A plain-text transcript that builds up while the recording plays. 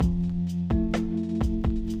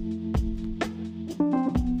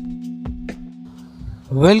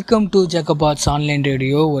Welcome to ஜக்கபாட்ஸ் online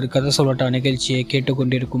radio. ஒரு கதை சொல்லட்ட நிகழ்ச்சியை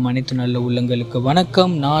கேட்டுக்கொண்டிருக்கும் அனைத்து நல்ல உள்ளங்களுக்கு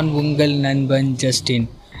வணக்கம். நான் உங்கள் நண்பன் ஜஸ்டின்.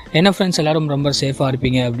 என்ன ஃப்ரெண்ட்ஸ், எல்லோரும் ரொம்ப சேஃபாக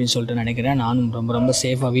இருப்பீங்க அப்படின்னு சொல்லிட்டு நினைக்கிறேன். நானும் ரொம்ப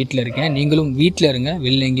சேஃபாக வீட்டில் இருக்கேன். நீங்களும் வீட்டில் இருங்க,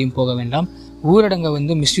 வெளில எங்கேயும் போக வேண்டாம்.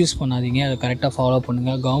 ஊரடங்கை மிஸ்யூஸ் பண்ணாதீங்க, அதை கரெக்டாக ஃபாலோ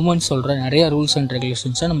பண்ணுங்கள். கவர்மெண்ட் சொல்கிற நிறையா ரூல்ஸ் அண்ட்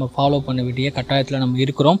ரெகுலேஷன்ஸை நம்ம ஃபாலோ பண்ண வேண்டிய கட்டாயத்தில் நம்ம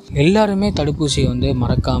இருக்கிறோம். எல்லாருமே தடுப்பூசியை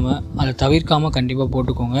மறக்காமல் அதை தவிர்க்காமல் கண்டிப்பாக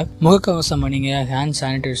போட்டுக்கோங்க. முகக்கவசம் அணிங்க, ஹேண்ட்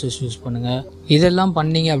சானிடைசர்ஸ் யூஸ் பண்ணுங்கள். இதெல்லாம்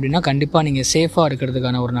பண்ணீங்க அப்படின்னா கண்டிப்பாக நீங்கள் சேஃபாக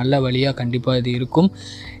இருக்கிறதுக்கான ஒரு நல்ல வழியாக கண்டிப்பாக இது இருக்கும்.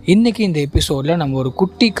 இன்றைக்கி இந்த எபிசோடில் நம்ம ஒரு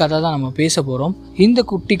குட்டி கதை தான் நம்ம பேச போகிறோம். இந்த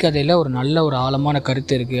குட்டி கதையில் ஒரு நல்ல ஒரு ஆழமான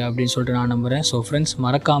கருத்து இருக்குது அப்படின்னு சொல்லிட்டு நான் நம்புகிறேன். ஸோ ஃப்ரெண்ட்ஸ்,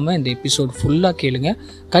 மறக்காமல் இந்த எபிசோட் ஃபுல்லாக கேளுங்க.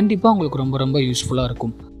 கண்டிப்பாக உங்களுக்கு ரொம்ப யூஸ்ஃபுல்லாக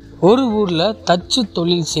இருக்கும். ஒரு ஊரில் தச்சு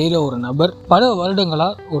தொழில் செய்கிற ஒரு நபர் பல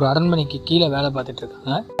வருடங்களாக ஒரு அரண்மனைக்கு கீழே வேலை பார்த்துட்டு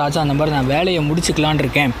இருக்காங்க. ராஜா, அந்த மாதிரி நான் வேலையை முடிச்சுக்கலான்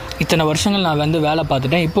இருக்கேன். இத்தனை வருஷங்கள் நான் வேலை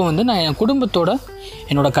பார்த்துட்டேன். இப்போ நான் என் குடும்பத்தோட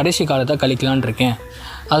என்னோடய கடைசி காலத்தை கழிக்கலான் இருக்கேன்.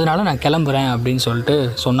 அதனால் நான் கிளம்புறேன் அப்படின்னு சொல்லிட்டு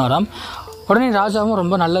சொன்னாராம். உடனே ராஜாவும்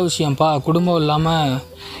ரொம்ப நல்ல விஷயம்ப்பா, குடும்பம் இல்லாமல்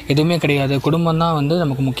எதுவுமே கிடையாது, குடும்பம் தான்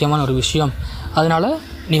நமக்கு முக்கியமான ஒரு விஷயம், அதனால்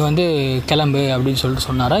நீ கிளம்பு அப்படின்னு சொல்லிட்டு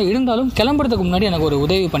சொன்னாரா. இருந்தாலும் கிளம்புறதுக்கு முன்னாடி எனக்கு ஒரு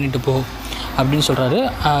உதவி பண்ணிட்டு போ அப்படின்னு சொல்கிறாரு.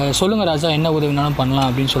 சொல்லுங்கள் ராஜா, என்ன உதவினாலும் பண்ணலாம்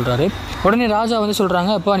அப்படின்னு சொல்கிறாரு. உடனே ராஜா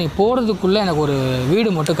சொல்கிறாங்க, அப்பா நீ போகிறதுக்குள்ளே எனக்கு ஒரு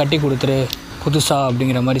வீடு மட்டும் கட்டி கொடுத்துரு புதுசாக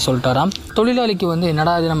அப்படிங்கிற மாதிரி சொல்லிட்டாராம். தொழிலாளிக்கு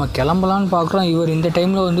என்னடா இது, நம்ம கிளம்பலான்னு பார்க்குறோம், இவர் இந்த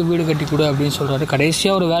டைமில் வீடு கட்டி கொடு அப்படின்னு சொல்கிறாரு.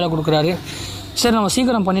 கடைசியாக ஒரு வேலை கொடுக்குறாரு. சரி, நம்ம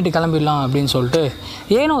சீக்கிரம் பண்ணிவிட்டு கிளம்பிடலாம் அப்படின்னு சொல்லிட்டு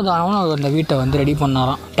ஏனோ தானோன்னு அந்த வீட்டை ரெடி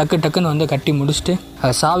பண்ணாராம். டக்குன்னு கட்டி முடிச்சுட்டு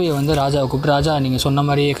சாவியை ராஜாவை கூப்பிட்டு, ராஜா நீங்கள் சொன்ன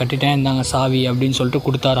மாதிரியே கட்டிட்டேன், இந்தாங்க சாவி அப்படின்னு சொல்லிட்டு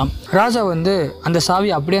கொடுத்தாராம். ராஜா அந்த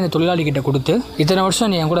சாவியை அப்படியே அந்த தொழிலாளிகிட்ட கொடுத்து, இத்தனை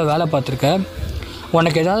வருஷம் நீ என் கூட வேலை பார்த்துருக்க,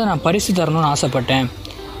 உனக்கு ஏதாவது நான் பரிசு தரணும்னு ஆசைப்பட்டேன்,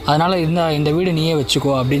 அதனால் இந்த வீடு நீயே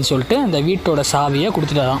வச்சுக்கோ அப்படின்னு சொல்லிட்டு அந்த வீட்டோட சாவியை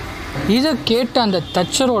கொடுத்துட்டாராம். இதை கேட்ட அந்த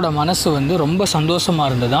தச்சரோட மனசு ரொம்ப சந்தோஷமாக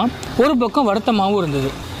இருந்ததாம். ஒரு பக்கம் வருத்தமாகவும்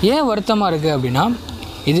இருந்தது. ஏன் வருத்தமாக இருக்குது அப்படின்னா,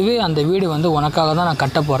 இதுவே அந்த வீடு உனக்காக தான் நான்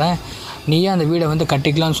கட்ட போகிறேன், நீயே அந்த வீடை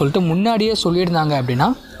கட்டிக்கலாம்னு சொல்லிட்டு முன்னாடியே சொல்லியிருந்தாங்க அப்படின்னா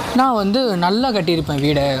நான் நல்லா கட்டியிருப்பேன்,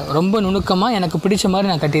 வீடை ரொம்ப நுணுக்கமாக எனக்கு பிடிச்ச மாதிரி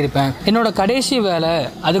நான் கட்டியிருப்பேன். என்னோடய கடைசி வேலை,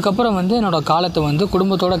 அதுக்கப்புறம் என்னோடய காலத்தை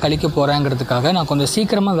குடும்பத்தோடு கழிக்க போகிறேங்கிறதுக்காக நான் கொஞ்சம்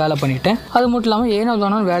சீக்கிரமாக வேலை பண்ணிட்டேன். அது மட்டும் இல்லாமல் ஏனோ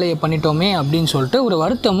தானோ வேலையை பண்ணிட்டோமே அப்படின்னு சொல்லிட்டு ஒரு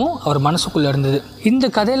வருத்தமும் அவர் மனசுக்குள்ளே இருந்தது. இந்த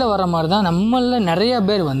கதையில் வர மாதிரி தான் நம்மள நிறையா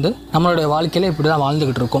பேர் நம்மளுடைய வாழ்க்கையில் இப்படி தான்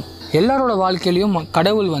வாழ்ந்துக்கிட்டு இருக்கோம். எல்லாரோட வாழ்க்கையிலையும்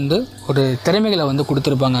கடவுள் ஒரு திறமைகளை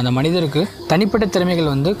கொடுத்துருப்பாங்க. அந்த மனிதருக்கு தனிப்பட்ட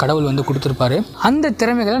திறமைகள் கடவுள் கொடுத்துருப்பாரு. அந்த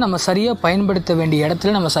திறமைகளை நம்ம சரியாக பயன்படுத்த வேண்டிய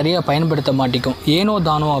இடத்துல நம்ம சரியாக பயன்படுத்த மாட்டோம். ஏனோ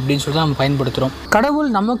தானோ அப்படின்னு சொல்லிட்டு நம்ம பயன்படுத்துகிறோம். கடவுள்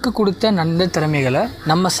நமக்கு கொடுத்த நல்ல திறமைகளை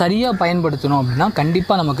நம்ம சரியாக பயன்படுத்தணும் அப்படின்னா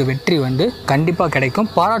கண்டிப்பாக நமக்கு வெற்றி கண்டிப்பாக கிடைக்கும்,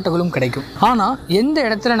 பாராட்டுகளும் கிடைக்கும். ஆனால் எந்த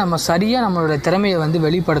இடத்துல நம்ம சரியாக நம்மளோட திறமையை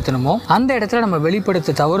வெளிப்படுத்தணுமோ அந்த இடத்துல நம்ம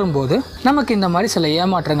வெளிப்படுத்த தவறும் போது நமக்கு இந்த மாதிரி சில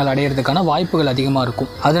ஏமாற்றங்கள் அடையிறதுக்கான வாய்ப்புகள் அதிகமாக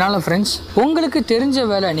இருக்கும். அதனால ஃப்ரெண்ட்ஸ், உங்களுக்கு தெரிஞ்ச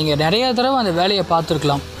வேலை, நீங்கள் நிறைய தடவை அந்த வேலையை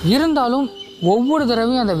பார்த்துருக்கலாம், இருந்தாலும் ஒவ்வொரு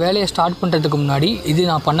தடவையும் அந்த வேலையை ஸ்டார்ட் பண்ணுறதுக்கு முன்னாடி இது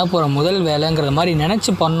நான் பண்ண போகிற முதல் வேலைங்கிற மாதிரி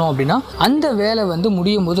நினச்சி பண்ணோம் அப்படின்னா அந்த வேலை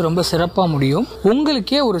முடியும் போது ரொம்ப சிறப்பாக முடியும்.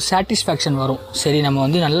 உங்களுக்கே ஒரு சாட்டிஸ்ஃபேக்ஷன் வரும். சரி, நம்ம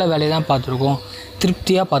நல்ல வேலையை தான் பார்த்துருக்கோம்,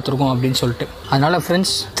 திருப்தியாக பார்த்துருக்கோம் அப்படின்னு சொல்லிட்டு. அதனால்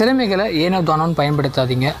ஃப்ரெண்ட்ஸ், திறமைகளை ஏனோ தானோன்னு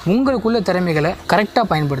பயன்படுத்தாதீங்க. உங்களுக்குள்ள திறமைகளை கரெக்டாக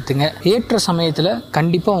பயன்படுத்துங்க. ஏற்ற சமயத்தில்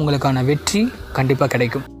கண்டிப்பாக உங்களுக்கான வெற்றி கண்டிப்பாக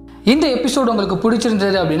கிடைக்கும். இந்த எபிசோட் உங்களுக்கு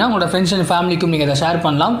பிடிச்சிருந்தது அப்படின்னா உங்களோட ஃப்ரெண்ட்ஸ் அண்ட் ஃபேமிலிக்கும் நீங்கள் அதை ஷேர்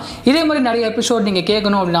பண்ணலாம். இதே மாதிரி நிறைய எபிசோட் நீங்கள்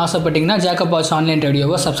கேட்கணும் அப்படின்னு ஆசைப்பட்டீங்கன்னா ஜக்கபாட்ஸ் ஆன்லைன்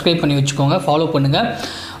ரேடியோவை சப்ஸ்கிரைப் பண்ணி வச்சுக்கோங்க, ஃபாலோ பண்ணுங்கள்.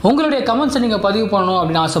 உங்களுடைய கமெண்ட்ஸை நீங்கள் பதிவு பண்ணணும்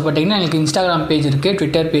அப்படின்னு ஆசைப்பட்டீங்கன்னா எனக்கு இன்ஸ்டாகிராம் பேஜ் இருக்குது,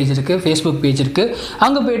 ட்விட்டர் பேஜ் இருக்குது, ஃபேஸ்புக் பேஜ் இருக்குது.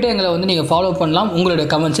 அங்கே போய்ட்டு எங்களை நீங்கள் ஃபாலோ பண்ணலாம். உங்களுடைய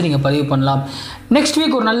கமெண்ட்ஸை நீங்கள் பதிவு பண்ணலாம். நெக்ஸ்ட்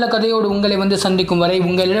வீக் ஒரு நல்ல கதையோடு உங்களை சந்திக்கும் வரை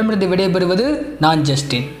உங்களிடமிருந்து விடைபெறுவது நான்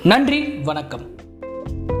ஜஸ்டின். நன்றி, வணக்கம்.